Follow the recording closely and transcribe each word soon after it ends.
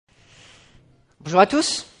Bonjour à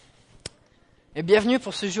tous et bienvenue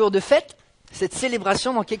pour ce jour de fête, cette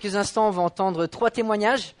célébration. Dans quelques instants, on va entendre 3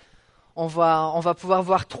 témoignages. On va pouvoir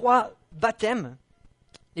voir 3 baptêmes.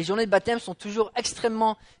 Les journées de baptême sont toujours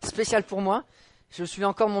extrêmement spéciales pour moi. Je me souviens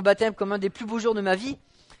encore de mon baptême comme un des plus beaux jours de ma vie.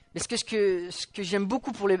 Mais ce que j'aime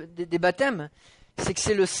beaucoup pour des baptêmes, c'est que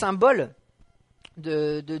c'est le symbole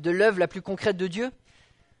de l'œuvre la plus concrète de Dieu.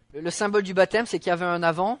 Le symbole du baptême, c'est qu'il y avait un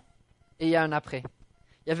avant et il y a un après.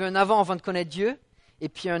 Il y avait un avant de connaître Dieu, et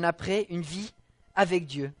puis un après, une vie avec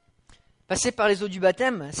Dieu. Passer par les eaux du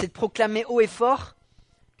baptême, c'est de proclamer haut et fort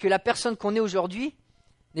que la personne qu'on est aujourd'hui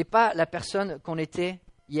n'est pas la personne qu'on était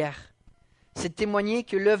hier. C'est de témoigner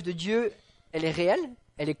que l'œuvre de Dieu, elle est réelle,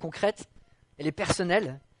 elle est concrète, elle est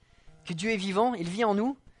personnelle, que Dieu est vivant, il vit en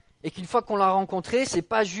nous, et qu'une fois qu'on l'a rencontré, c'est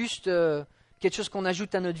pas juste quelque chose qu'on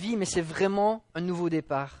ajoute à notre vie, mais c'est vraiment un nouveau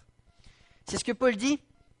départ. C'est ce que Paul dit.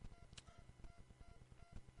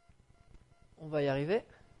 On va y arriver.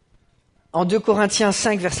 En 2 Corinthiens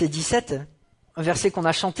 5, verset 17, un verset qu'on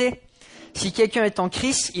a chanté, « Si quelqu'un est en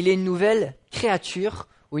Christ, il est une nouvelle créature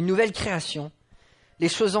ou une nouvelle création. Les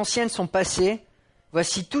choses anciennes sont passées,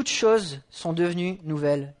 voici toutes choses sont devenues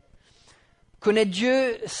nouvelles. » Connaître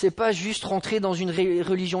Dieu, c'est pas juste rentrer dans une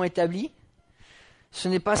religion établie. Ce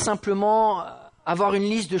n'est pas simplement avoir une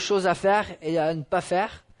liste de choses à faire et à ne pas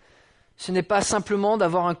faire. Ce n'est pas simplement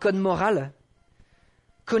d'avoir un code moral.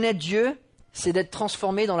 Connaître Dieu, c'est d'être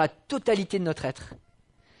transformé dans la totalité de notre être.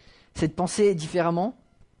 C'est de penser différemment,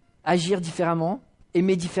 agir différemment,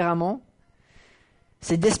 aimer différemment.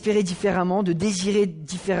 C'est d'espérer différemment, de désirer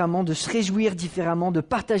différemment, de se réjouir différemment, de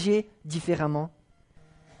partager différemment.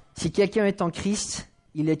 Si quelqu'un est en Christ,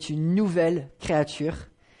 il est une nouvelle créature.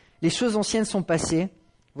 Les choses anciennes sont passées,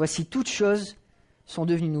 voici toutes choses sont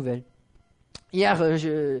devenues nouvelles. Hier,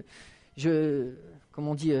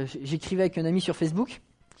 j'écrivais avec un ami sur Facebook.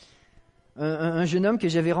 Un jeune homme que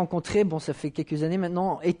j'avais rencontré, ça fait quelques années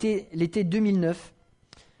maintenant, l'été 2009.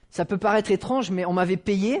 Ça peut paraître étrange, mais on m'avait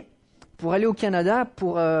payé pour aller au Canada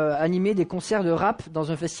pour animer des concerts de rap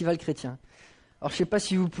dans un festival chrétien. Alors je ne sais pas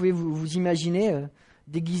si vous pouvez vous imaginer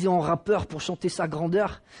déguisé en rappeur pour chanter sa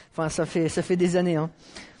grandeur. Enfin, ça fait des années. Hein.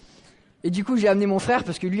 Et du coup, j'ai amené mon frère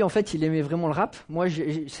parce que lui, en fait, il aimait vraiment le rap. Moi,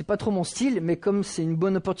 c'est pas trop mon style, mais comme c'est une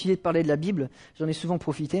bonne opportunité de parler de la Bible, j'en ai souvent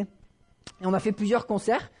profité. Et on a fait plusieurs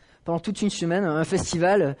concerts. Pendant toute une semaine, un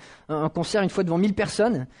festival, un concert une fois devant 1000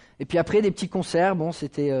 personnes, et puis après des petits concerts,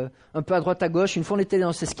 c'était un peu à droite à gauche. Une fois on était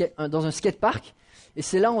dans un skatepark, et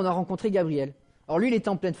c'est là où on a rencontré Gabriel. Alors lui il était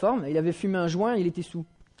en pleine forme, il avait fumé un joint, il était saoul.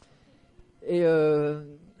 Et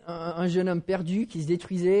un jeune homme perdu, qui se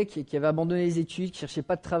détruisait, qui avait abandonné les études, qui cherchait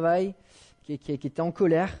pas de travail, qui était en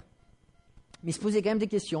colère, mais il se posait quand même des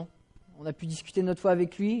questions. On a pu discuter notre foi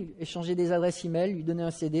avec lui, échanger des adresses e-mail, lui donner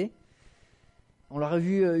un CD. On l'a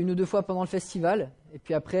revu 1 ou 2 fois pendant le festival. Et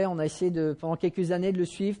puis après, on a essayé pendant quelques années de le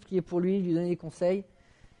suivre, prier pour lui, lui donner des conseils.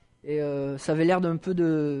 Et ça avait l'air d'un peu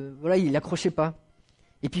de... Voilà, il n'accrochait pas.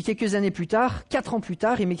 Et puis quelques années plus tard, 4 ans plus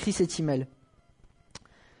tard, il m'écrit cet email.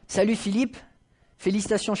 « Salut Philippe,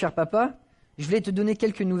 félicitations cher papa. Je voulais te donner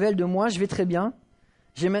quelques nouvelles de moi, je vais très bien.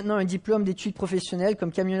 J'ai maintenant un diplôme d'études professionnelles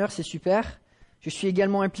comme camionneur, c'est super. Je suis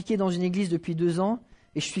également impliqué dans une église depuis 2 ans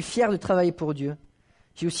et je suis fier de travailler pour Dieu.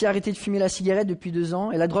 J'ai aussi arrêté de fumer la cigarette depuis 2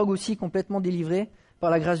 ans et la drogue aussi complètement délivrée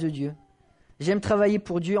par la grâce de Dieu. J'aime travailler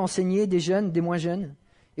pour Dieu, enseigner des jeunes, des moins jeunes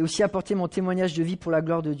et aussi apporter mon témoignage de vie pour la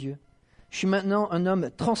gloire de Dieu. Je suis maintenant un homme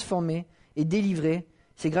transformé et délivré.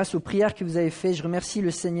 C'est grâce aux prières que vous avez faites. Je remercie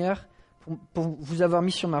le Seigneur pour vous avoir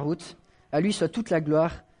mis sur ma route. À lui soit toute la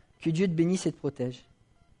gloire. Que Dieu te bénisse et te protège. »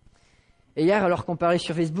 Et hier, alors qu'on parlait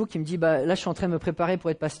sur Facebook, il me dit là, je suis en train de me préparer pour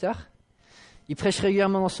être pasteur. Il prêche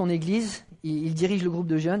régulièrement dans son église, il dirige le groupe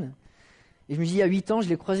de jeunes. Et je me dis, il y a 8 ans, je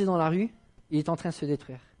l'ai croisé dans la rue, il est en train de se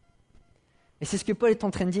détruire. Et c'est ce que Paul est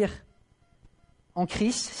en train de dire. En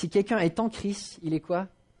Christ, si quelqu'un est en Christ, il est quoi?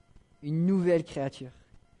 Une nouvelle créature.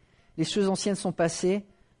 Les choses anciennes sont passées,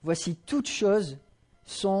 voici toutes choses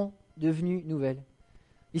sont devenues nouvelles.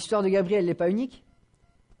 L'histoire de Gabriel n'est pas unique,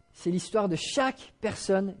 c'est l'histoire de chaque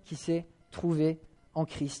personne qui s'est trouvée en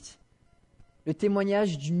Christ. Le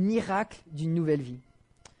témoignage du miracle d'une nouvelle vie.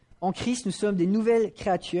 En Christ, nous sommes des nouvelles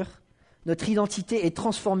créatures. Notre identité est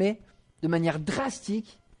transformée de manière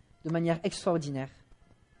drastique, de manière extraordinaire.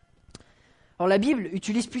 Alors la Bible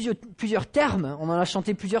utilise plusieurs termes, on en a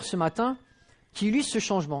chanté plusieurs ce matin, qui illustrent ce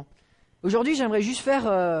changement. Aujourd'hui, j'aimerais juste faire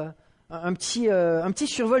un petit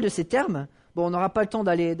survol de ces termes. Bon, on n'aura pas le temps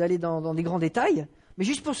d'aller dans des grands détails, mais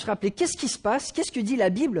juste pour se rappeler, qu'est-ce qui se passe, qu'est-ce que dit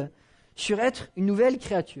la Bible sur être une nouvelle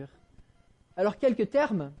créature? Alors, quelques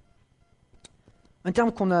termes. Un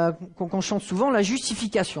terme qu'on chante souvent, la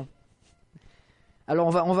justification. Alors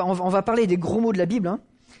on va parler des gros mots de la Bible. Hein.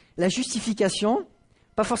 La justification,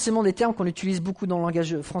 pas forcément des termes qu'on utilise beaucoup dans le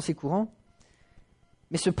langage français courant,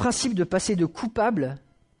 mais ce principe de passer de coupable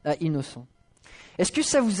à innocent. Est-ce que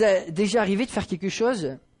ça vous a déjà arrivé de faire quelque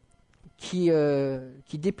chose qui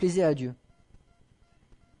déplaisait à Dieu ?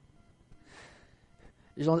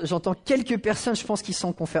 J'entends quelques personnes, je pense, qui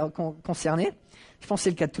sont concernées. Je pense que c'est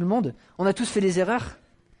le cas de tout le monde. On a tous fait des erreurs.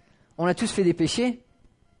 On a tous fait des péchés.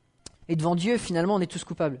 Et devant Dieu, finalement, on est tous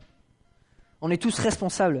coupables. On est tous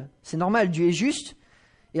responsables. C'est normal, Dieu est juste.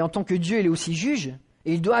 Et en tant que Dieu, il est aussi juge.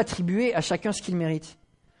 Et il doit attribuer à chacun ce qu'il mérite.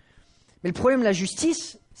 Mais le problème de la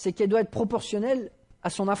justice, c'est qu'elle doit être proportionnelle à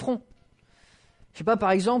son affront. Je ne sais pas,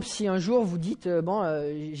 par exemple, si un jour vous dites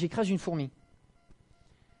j'écrase une fourmi.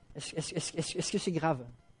 Est-ce que c'est grave ?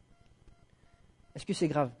 Est-ce que c'est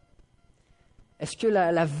grave ? Est-ce que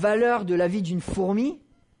la valeur de la vie d'une fourmi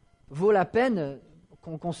vaut la peine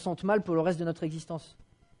qu'on se sente mal pour le reste de notre existence ?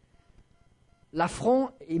 L'affront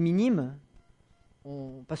est minime,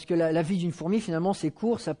 parce que la vie d'une fourmi, finalement, c'est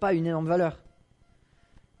court, ça n'a pas une énorme valeur.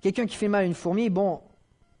 Quelqu'un qui fait mal à une fourmi, on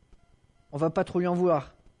ne va pas trop lui en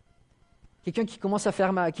vouloir. Quelqu'un qui commence à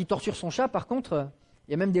faire mal, qui torture son chat, par contre,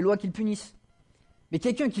 il y a même des lois qui le punissent. Mais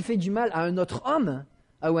quelqu'un qui fait du mal à un autre homme,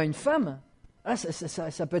 ou à une femme, là,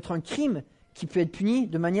 ça peut être un crime qui peut être puni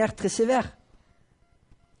de manière très sévère.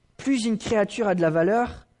 Plus une créature a de la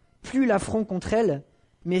valeur, plus l'affront contre elle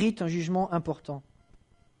mérite un jugement important.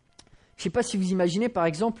 Je ne sais pas si vous imaginez, par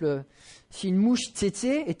exemple, si une mouche tsetse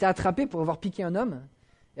était attrapée pour avoir piqué un homme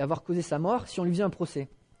et avoir causé sa mort, si on lui faisait un procès.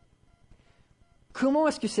 Comment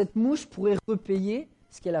est-ce que cette mouche pourrait repayer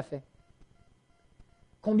ce qu'elle a fait ?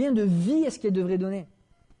 Combien de vies est-ce qu'elle devrait donner ?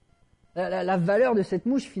 La valeur de cette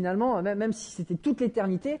mouche, finalement, même si c'était toute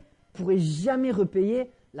l'éternité, ne pourrait jamais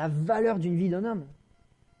repayer la valeur d'une vie d'un homme.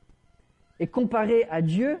 Et comparé à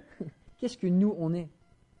Dieu, qu'est-ce que nous, on est ?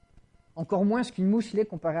 Encore moins ce qu'une mouche l'est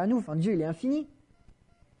comparé à nous. Enfin, Dieu, il est infini.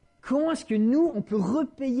 Comment est-ce que nous, on peut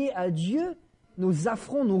repayer à Dieu nos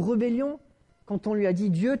affronts, nos rébellions, quand on lui a dit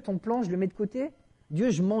 « Dieu, ton plan, je le mets de côté. Dieu,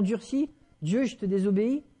 je m'endurcis. Dieu, je te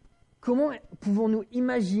désobéis. » Comment pouvons-nous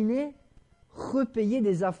imaginer repayer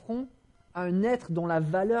des affronts à un être dont la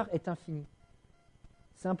valeur est infinie ?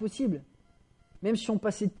 C'est impossible. Même si on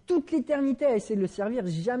passait toute l'éternité à essayer de le servir,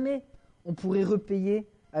 jamais on pourrait repayer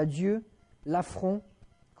à Dieu l'affront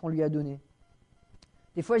qu'on lui a donné.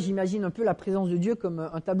 Des fois, j'imagine un peu la présence de Dieu comme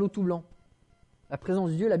un tableau tout blanc. La présence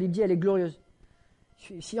de Dieu, la Bible dit, elle est glorieuse.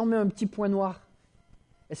 Si on met un petit point noir,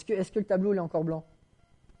 est-ce que le tableau il est encore blanc ?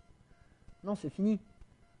 Non, c'est fini.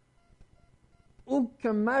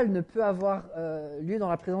 Aucun mal ne peut avoir lieu dans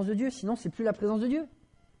la présence de Dieu, sinon c'est plus la présence de Dieu.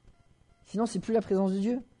 Sinon c'est plus la présence de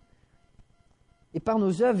Dieu. Et par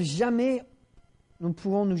nos œuvres, jamais nous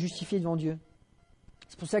pourrons nous justifier devant Dieu.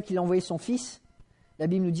 C'est pour ça qu'il a envoyé son Fils, la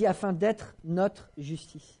Bible nous dit, afin d'être notre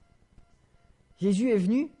justice. Jésus est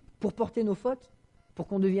venu pour porter nos fautes, pour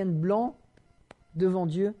qu'on devienne blanc devant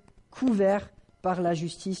Dieu, couvert par la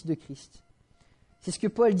justice de Christ. C'est ce que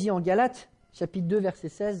Paul dit en Galates, chapitre 2, verset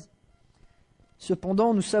 16.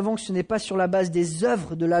 Cependant, nous savons que ce n'est pas sur la base des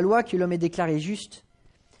œuvres de la loi que l'homme est déclaré juste,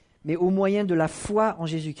 mais au moyen de la foi en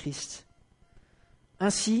Jésus-Christ.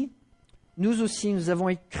 Ainsi, nous aussi, nous avons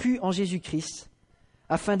cru en Jésus-Christ,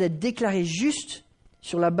 afin d'être déclarés justes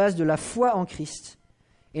sur la base de la foi en Christ,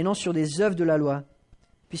 et non sur des œuvres de la loi,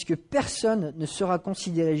 puisque personne ne sera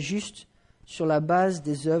considéré juste sur la base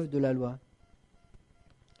des œuvres de la loi.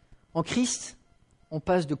 En Christ, on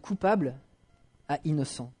passe de coupable à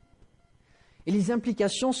innocent. Et les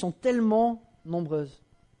implications sont tellement nombreuses.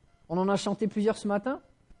 On en a chanté plusieurs ce matin.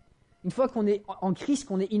 Une fois qu'on est en Christ,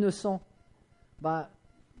 qu'on est innocent,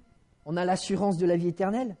 on a l'assurance de la vie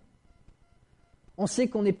éternelle. On sait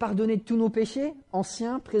qu'on est pardonné de tous nos péchés,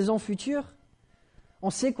 anciens, présents, futurs.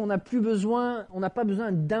 On sait qu'on n'a pas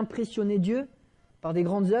besoin d'impressionner Dieu par des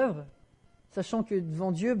grandes œuvres, sachant que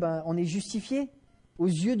devant Dieu, on est justifié. Aux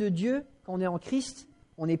yeux de Dieu, quand on est en Christ,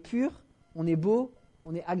 on est pur, on est beau,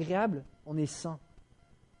 on est agréable, on est saint.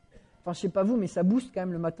 Enfin, je ne sais pas vous, mais ça booste quand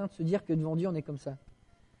même le matin de se dire que devant Dieu, on est comme ça.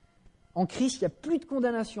 En Christ, il n'y a plus de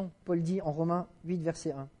condamnation, Paul dit en Romains 8,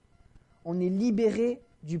 verset 1. On est libéré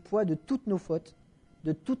du poids de toutes nos fautes,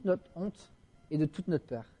 de toute notre honte et de toute notre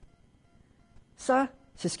peur. Ça,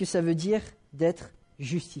 c'est ce que ça veut dire d'être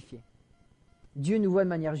justifié. Dieu nous voit de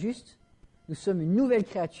manière juste, nous sommes une nouvelle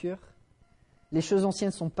créature, les choses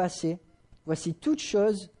anciennes sont passées, voici toutes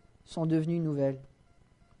choses sont devenues nouvelles.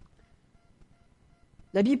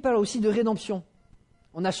 La Bible parle aussi de rédemption.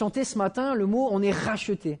 On a chanté ce matin le mot « on est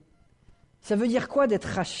racheté ». Ça veut dire quoi d'être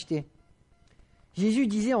racheté ? Jésus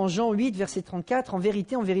disait en Jean 8, verset 34, « En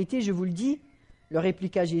vérité, je vous le dis, leur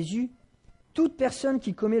répliqua Jésus, Toute personne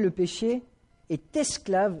qui commet le péché est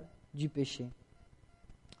esclave du péché.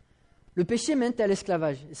 Le péché mène à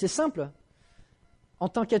l'esclavage. C'est simple. En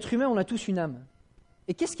tant qu'être humain, on a tous une âme.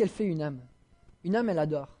 Et qu'est-ce qu'elle fait, une âme? Une âme, elle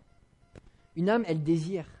adore. Une âme, elle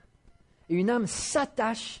désire. Et une âme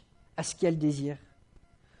s'attache à ce qu'elle désire.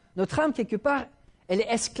 Notre âme, quelque part, elle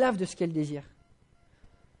est esclave de ce qu'elle désire.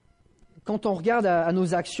 Quand on regarde à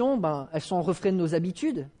nos actions, elles sont le reflet de nos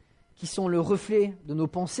habitudes, qui sont le reflet de nos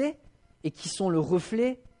pensées et qui sont le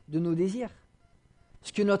reflet de nos désirs.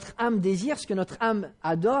 Ce que notre âme désire, ce que notre âme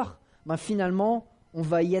adore, finalement, on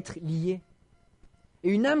va y être lié.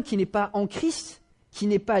 Et une âme qui n'est pas en Christ, qui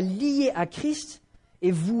n'est pas liée à Christ,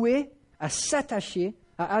 est vouée à s'attacher,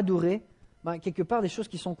 à adorer, quelque part des choses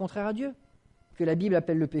qui sont contraires à Dieu, que la Bible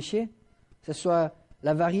appelle le péché, que ce soit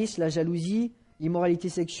l'avarice, la jalousie, l'immoralité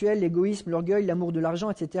sexuelle, l'égoïsme, l'orgueil, l'amour de l'argent,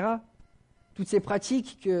 etc. Toutes ces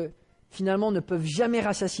pratiques que finalement ne peuvent jamais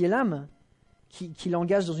rassasier l'âme, qui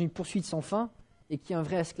l'engagent dans une poursuite sans fin et qui est un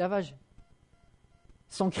vrai esclavage.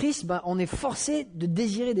 Sans Christ, on est forcé de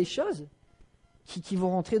désirer des choses qui vont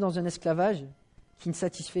rentrer dans un esclavage qui ne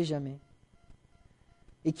satisfait jamais.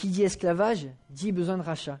 Et qui dit esclavage, dit besoin de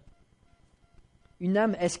rachat. Une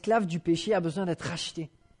âme esclave du péché a besoin d'être rachetée.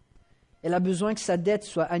 Elle a besoin que sa dette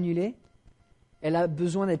soit annulée. Elle a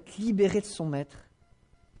besoin d'être libérée de son maître.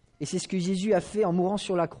 Et c'est ce que Jésus a fait en mourant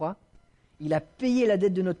sur la croix. Il a payé la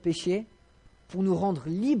dette de notre péché pour nous rendre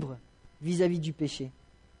libres vis-à-vis du péché.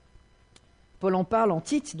 Paul en parle en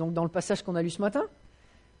Tite, donc dans le passage qu'on a lu ce matin,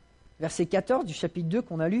 verset 14 du chapitre 2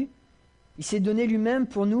 qu'on a lu. Il s'est donné lui-même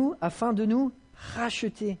pour nous afin de nous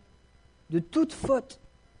racheter de toute faute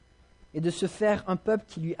et de se faire un peuple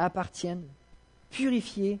qui lui appartienne,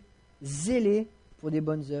 purifié, zélé pour des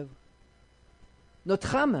bonnes œuvres.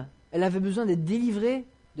 Notre âme, elle avait besoin d'être délivrée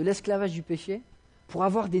de l'esclavage du péché pour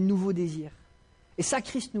avoir des nouveaux désirs. Et ça,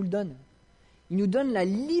 Christ nous le donne. Il nous donne la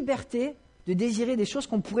liberté de désirer des choses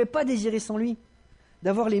qu'on ne pourrait pas désirer sans lui,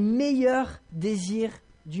 d'avoir les meilleurs désirs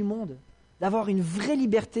du monde, d'avoir une vraie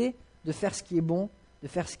liberté de faire ce qui est bon, de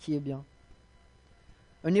faire ce qui est bien.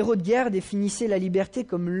 Un héros de guerre définissait la liberté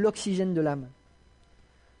comme l'oxygène de l'âme.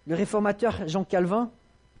 Le réformateur Jean Calvin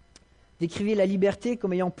décrivait la liberté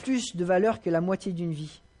comme ayant plus de valeur que la moitié d'une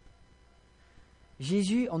vie.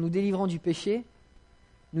 Jésus, en nous délivrant du péché,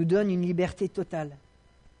 nous donne une liberté totale.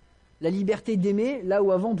 La liberté d'aimer là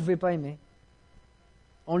où avant on ne pouvait pas aimer.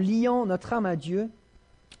 En liant notre âme à Dieu,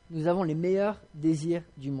 nous avons les meilleurs désirs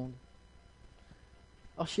du monde.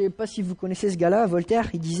 Alors je ne sais pas si vous connaissez ce gars-là,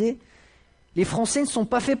 Voltaire, il disait « Les Français ne sont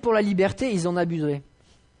pas faits pour la liberté, ils en abuseraient. »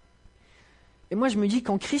 Et moi je me dis,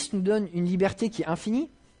 quand Christ nous donne une liberté qui est infinie,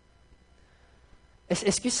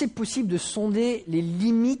 est-ce que c'est possible de sonder les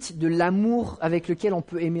limites de l'amour avec lequel on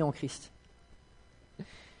peut aimer en Christ?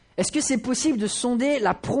 Est-ce que c'est possible de sonder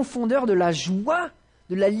la profondeur de la joie,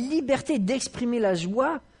 de la liberté d'exprimer la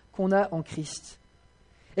joie qu'on a en Christ?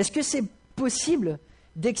 Est-ce que c'est possible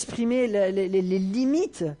d'exprimer les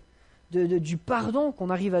limites du pardon qu'on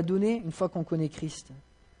arrive à donner une fois qu'on connaît Christ?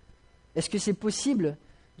 Est-ce que c'est possible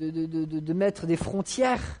de mettre des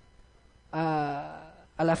frontières à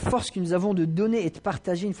la force que nous avons de donner et de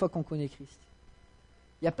partager une fois qu'on connaît Christ?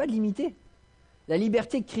 Il n'y a pas de limité. La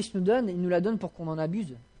liberté que Christ nous donne, il nous la donne pour qu'on en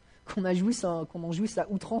abuse, qu'on en jouisse à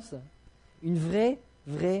outrance. Une vraie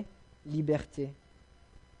liberté.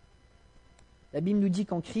 La Bible nous dit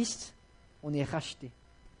qu'en Christ, on est racheté.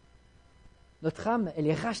 Notre âme, elle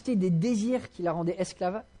est rachetée des désirs qui la rendaient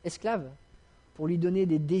esclave pour lui donner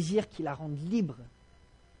des désirs qui la rendent libre.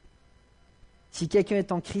 Si quelqu'un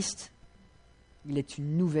est en Christ, il est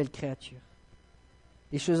une nouvelle créature.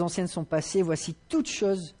 Les choses anciennes sont passées, voici toutes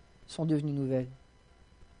choses sont devenues nouvelles.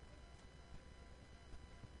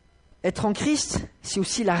 Être en Christ, c'est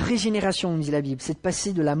aussi la régénération, nous dit la Bible. C'est de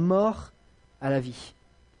passer de la mort à la vie.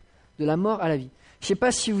 De la mort à la vie. Je ne sais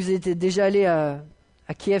pas si vous êtes déjà allé à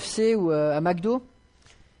KFC ou à McDo,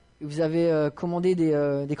 et vous avez commandé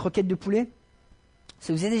des croquettes de poulet.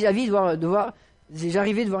 Ça vous est déjà arrivé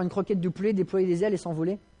de voir une croquette de poulet déployer des ailes et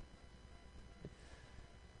s'envoler?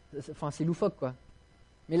 Enfin, c'est loufoque, quoi.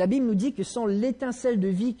 Mais la Bible nous dit que sans l'étincelle de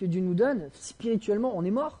vie que Dieu nous donne, spirituellement, on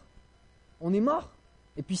est mort. On est mort.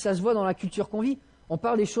 Et puis ça se voit dans la culture qu'on vit. On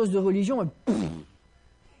parle des choses de religion,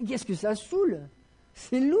 et qu'est-ce que ça saoule?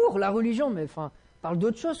 C'est lourd, la religion, mais enfin, parle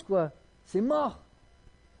d'autre chose, quoi. C'est mort.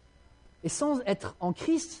 Et sans être en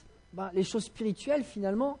Christ, les choses spirituelles,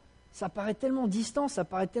 finalement, ça paraît tellement distant, ça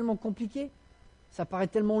paraît tellement compliqué, ça paraît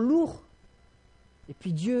tellement lourd. Et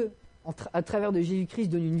puis Dieu, à travers de Jésus-Christ,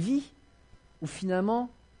 donne une vie où finalement,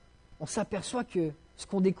 on s'aperçoit que ce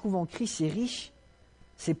qu'on découvre en Christ, c'est riche,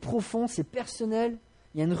 c'est profond, c'est personnel,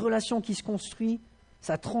 il y a une relation qui se construit,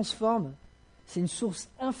 ça transforme, c'est une source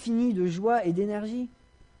infinie de joie et d'énergie.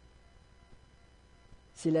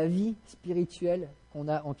 C'est la vie spirituelle qu'on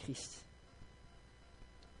a en Christ.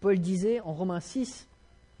 Paul disait en Romains 6,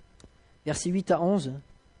 versets 8 à 11,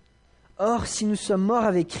 « Or, si nous sommes morts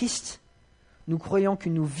avec Christ, nous croyons que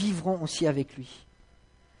nous vivrons aussi avec lui.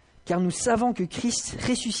 Car nous savons que Christ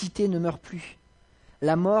ressuscité ne meurt plus.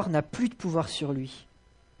 La mort n'a plus de pouvoir sur lui.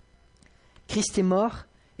 Christ est mort,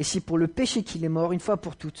 et c'est pour le péché qu'il est mort, une fois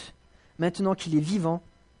pour toutes. Maintenant qu'il est vivant,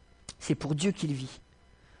 c'est pour Dieu qu'il vit.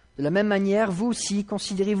 De la même manière, vous aussi,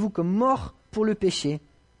 considérez-vous comme morts pour le péché,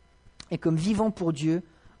 et comme vivants pour Dieu,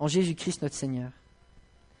 en Jésus-Christ notre Seigneur. »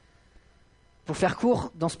 Pour faire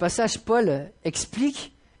court, dans ce passage, Paul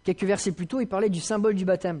explique, quelques versets plus tôt, il parlait du symbole du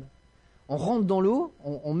baptême. On rentre dans l'eau,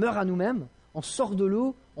 on meurt à nous-mêmes, on sort de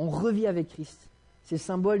l'eau, on revit avec Christ. C'est le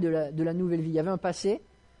symbole de la nouvelle vie. Il y avait un passé,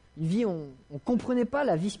 une vie, on ne comprenait pas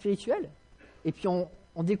la vie spirituelle, et puis on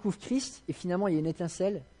découvre Christ, et finalement il y a une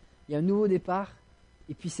étincelle, il y a un nouveau départ,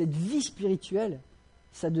 et puis cette vie spirituelle,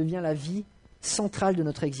 ça devient la vie centrale de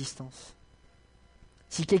notre existence.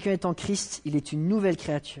 Si quelqu'un est en Christ, il est une nouvelle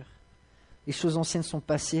créature. Les choses anciennes sont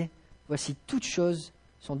passées, voici toutes choses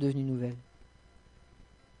sont devenues nouvelles.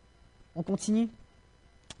 On continue.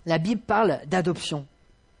 La Bible parle d'adoption.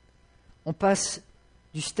 On passe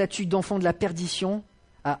du statut d'enfant de la perdition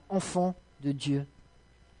à enfant de Dieu.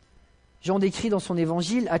 Jean décrit dans son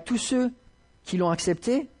évangile à tous ceux qui l'ont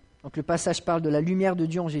accepté, donc le passage parle de la lumière de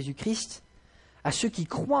Dieu en Jésus-Christ, à ceux qui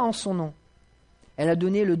croient en son nom, elle a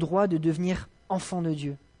donné le droit de devenir enfants de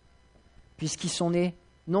Dieu, puisqu'ils sont nés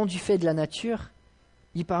non du fait de la nature,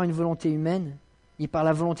 ni par une volonté humaine, ni par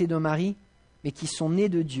la volonté d'un mari, mais qui sont nés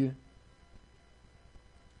de Dieu.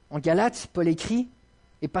 En Galates, Paul écrit,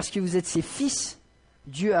 « Et parce que vous êtes ses fils,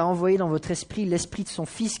 Dieu a envoyé dans votre esprit l'esprit de son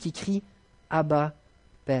Fils qui crie « Abba,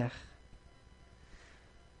 Père ».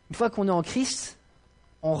 Une fois qu'on est en Christ,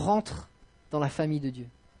 on rentre dans la famille de Dieu.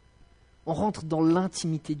 On rentre dans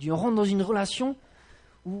l'intimité de Dieu. On rentre dans une relation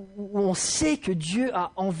où on sait que Dieu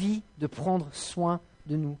a envie de prendre soin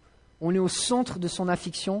de nous. On est au centre de son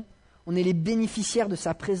affection. On est les bénéficiaires de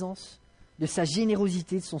sa présence, de sa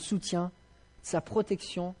générosité, de son soutien, de sa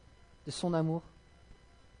protection, de son amour.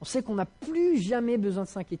 On sait qu'on n'a plus jamais besoin de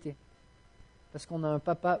s'inquiéter parce qu'on a un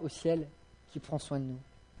papa au ciel qui prend soin de nous.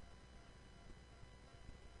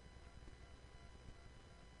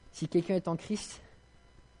 Si quelqu'un est en Christ,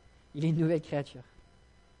 il est une nouvelle créature.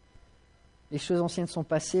 Les choses anciennes sont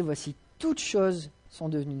passées, voici toutes choses sont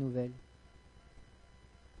devenues nouvelles.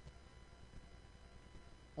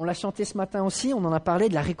 On l'a chanté ce matin aussi, on en a parlé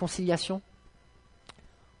de la réconciliation.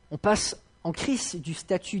 On passe en Christ du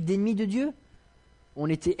statut d'ennemi de Dieu, où on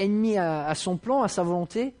était ennemi à son plan, à sa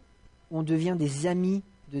volonté, où on devient des amis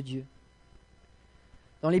de Dieu.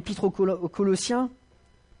 Dans l'épître aux Colossiens,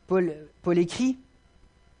 Paul écrit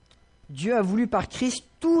 « Dieu a voulu par Christ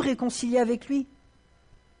tout réconcilier avec lui,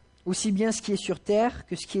 aussi bien ce qui est sur terre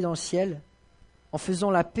que ce qui est dans le ciel, en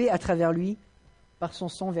faisant la paix à travers lui, par son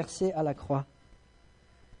sang versé à la croix.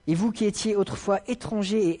 Et vous qui étiez autrefois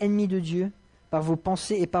étrangers et ennemis de Dieu, par vos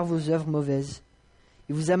pensées et par vos œuvres mauvaises,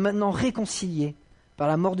 il vous a maintenant réconciliés par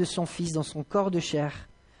la mort de son Fils dans son corps de chair,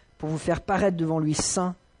 pour vous faire paraître devant lui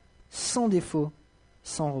saint, sans défaut,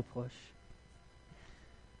 sans reproche. »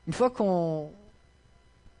 Une fois qu'on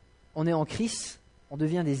est en Christ, on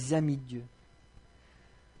devient des amis de Dieu.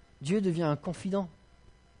 Dieu devient un confident,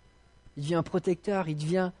 il devient un protecteur, il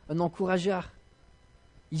devient un encourageur,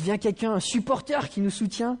 il devient quelqu'un, un supporteur qui nous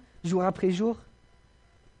soutient jour après jour,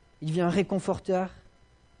 il devient un réconforteur,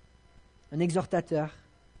 un exhortateur.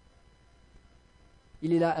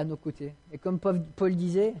 Il est là à nos côtés. Et comme Paul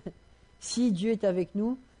disait, si Dieu est avec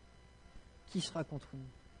nous, qui sera contre nous?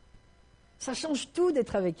 Ça change tout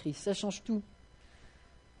d'être avec Christ, ça change tout.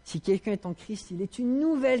 Si quelqu'un est en Christ, il est une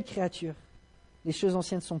nouvelle créature. Les choses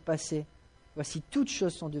anciennes sont passées. Voici, toutes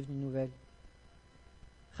choses sont devenues nouvelles.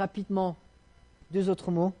 Rapidement, 2 autres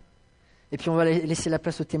mots. Et puis on va laisser la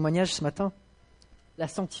place au témoignage ce matin. La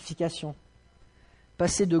sanctification.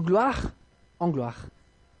 Passer de gloire en gloire.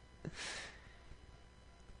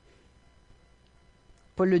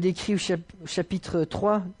 Paul le décrit au chapitre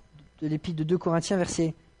 3 de l'épître de 2 Corinthiens,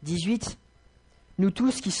 verset 18. « Nous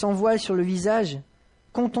tous qui sans voile sur le visage,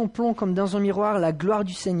 contemplons comme dans un miroir la gloire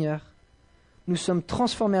du Seigneur. Nous sommes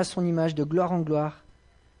transformés à son image de gloire en gloire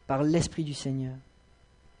par l'Esprit du Seigneur. »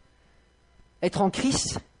 Être en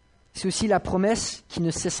Christ, c'est aussi la promesse qui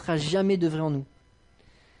ne cessera jamais d'œuvrer en nous,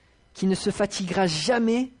 qui ne se fatiguera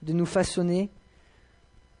jamais de nous façonner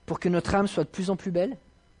pour que notre âme soit de plus en plus belle,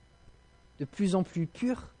 de plus en plus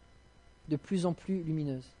pure, de plus en plus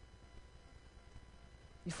lumineuse.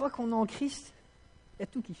 Une fois qu'on est en Christ, il y a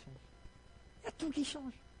tout qui change. Il y a tout qui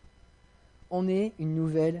change. On est une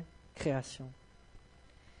nouvelle création.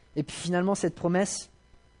 Et puis finalement, cette promesse,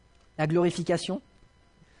 la glorification,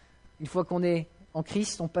 une fois qu'on est en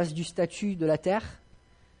Christ, on passe du statut de la terre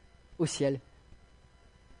au ciel.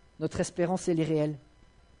 Notre espérance, elle est réelle.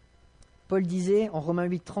 Paul disait en Romains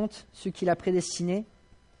 8:30, ceux qu'il a prédestinés,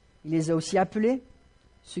 il les a aussi appelés.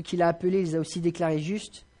 Ceux qu'il a appelés, il les a aussi déclarés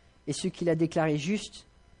justes. Et ceux qu'il a déclarés justes,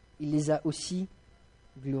 il les a aussi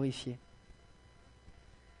glorifiés.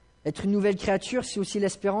 Être une nouvelle créature, c'est aussi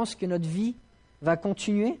l'espérance que notre vie va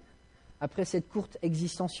continuer après cette courte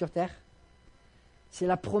existence sur terre. C'est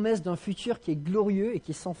la promesse d'un futur qui est glorieux et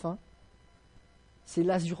qui est sans fin. C'est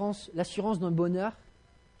l'assurance d'un bonheur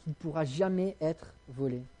qui ne pourra jamais être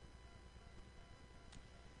volé.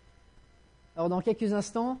 Alors dans quelques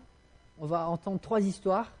instants, on va entendre 3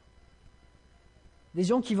 histoires. Des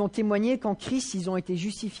gens qui vont témoigner qu'en Christ, ils ont été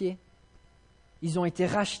justifiés, ils ont été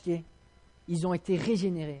rachetés, ils ont été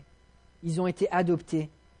régénérés, ils ont été adoptés,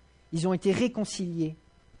 ils ont été réconciliés,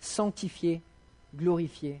 sanctifiés,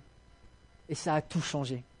 glorifiés. Et ça a tout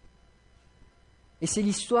changé. Et c'est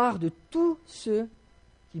l'histoire de tous ceux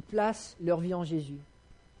qui placent leur vie en Jésus,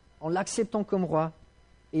 en l'acceptant comme roi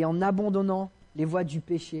et en abandonnant les voies du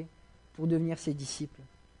péché pour devenir ses disciples.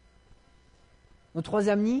 Nos 3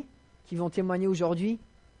 amis qui vont témoigner aujourd'hui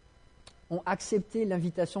ont accepté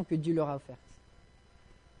l'invitation que Dieu leur a offerte,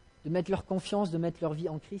 de mettre leur confiance, de mettre leur vie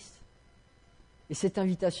en Christ. Et cette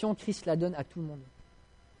invitation, Christ la donne à tout le monde.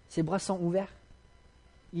 Ses bras sont ouverts.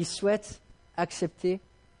 Il souhaite accepter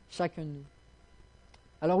chacun de nous.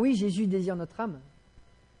 Alors oui, Jésus désire notre âme.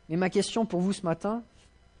 Mais ma question pour vous ce matin,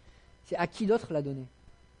 c'est à qui d'autre l'a donné ?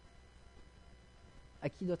 À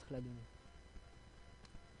qui d'autre l'a donné ?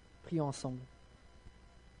 Prions ensemble.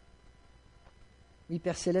 Oui,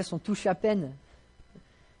 Père Céleste, on touche à peine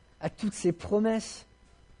à toutes ces promesses,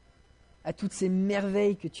 à toutes ces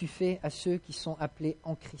merveilles que tu fais à ceux qui sont appelés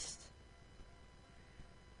en Christ.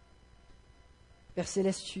 Père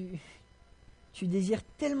Céleste, tu désires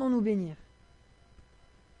tellement nous bénir.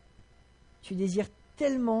 Tu désires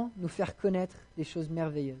tellement nous faire connaître des choses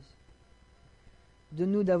merveilleuses.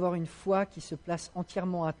 Donne-nous d'avoir une foi qui se place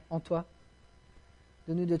entièrement en toi.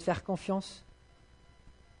 Donne-nous de te faire confiance.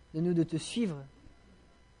 Donne-nous de te suivre.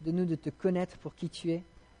 Donne-nous de te connaître pour qui tu es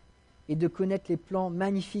et de connaître les plans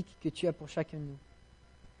magnifiques que tu as pour chacun de nous.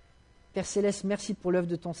 Père Céleste, merci pour l'œuvre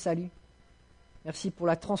de ton salut. Merci pour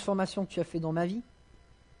la transformation que tu as fait dans ma vie.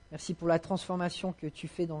 Merci pour la transformation que tu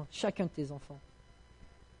fais dans chacun de tes enfants.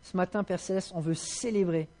 Ce matin, Père Céleste, on veut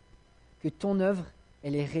célébrer que ton œuvre,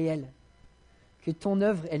 elle est réelle, que ton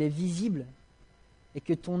œuvre, elle est visible et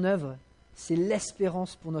que ton œuvre, c'est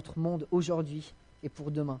l'espérance pour notre monde aujourd'hui et pour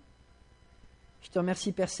demain. Je te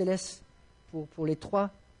remercie, Père Céleste, pour les 3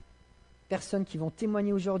 personnes qui vont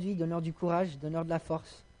témoigner aujourd'hui. Donne-leur du courage, donne-leur de la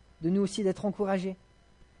force. Donne-nous aussi d'être encouragés.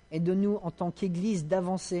 Et donne-nous, en tant qu'Église,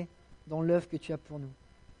 d'avancer dans l'œuvre que tu as pour nous.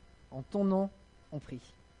 En ton nom, on prie.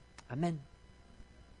 Amen.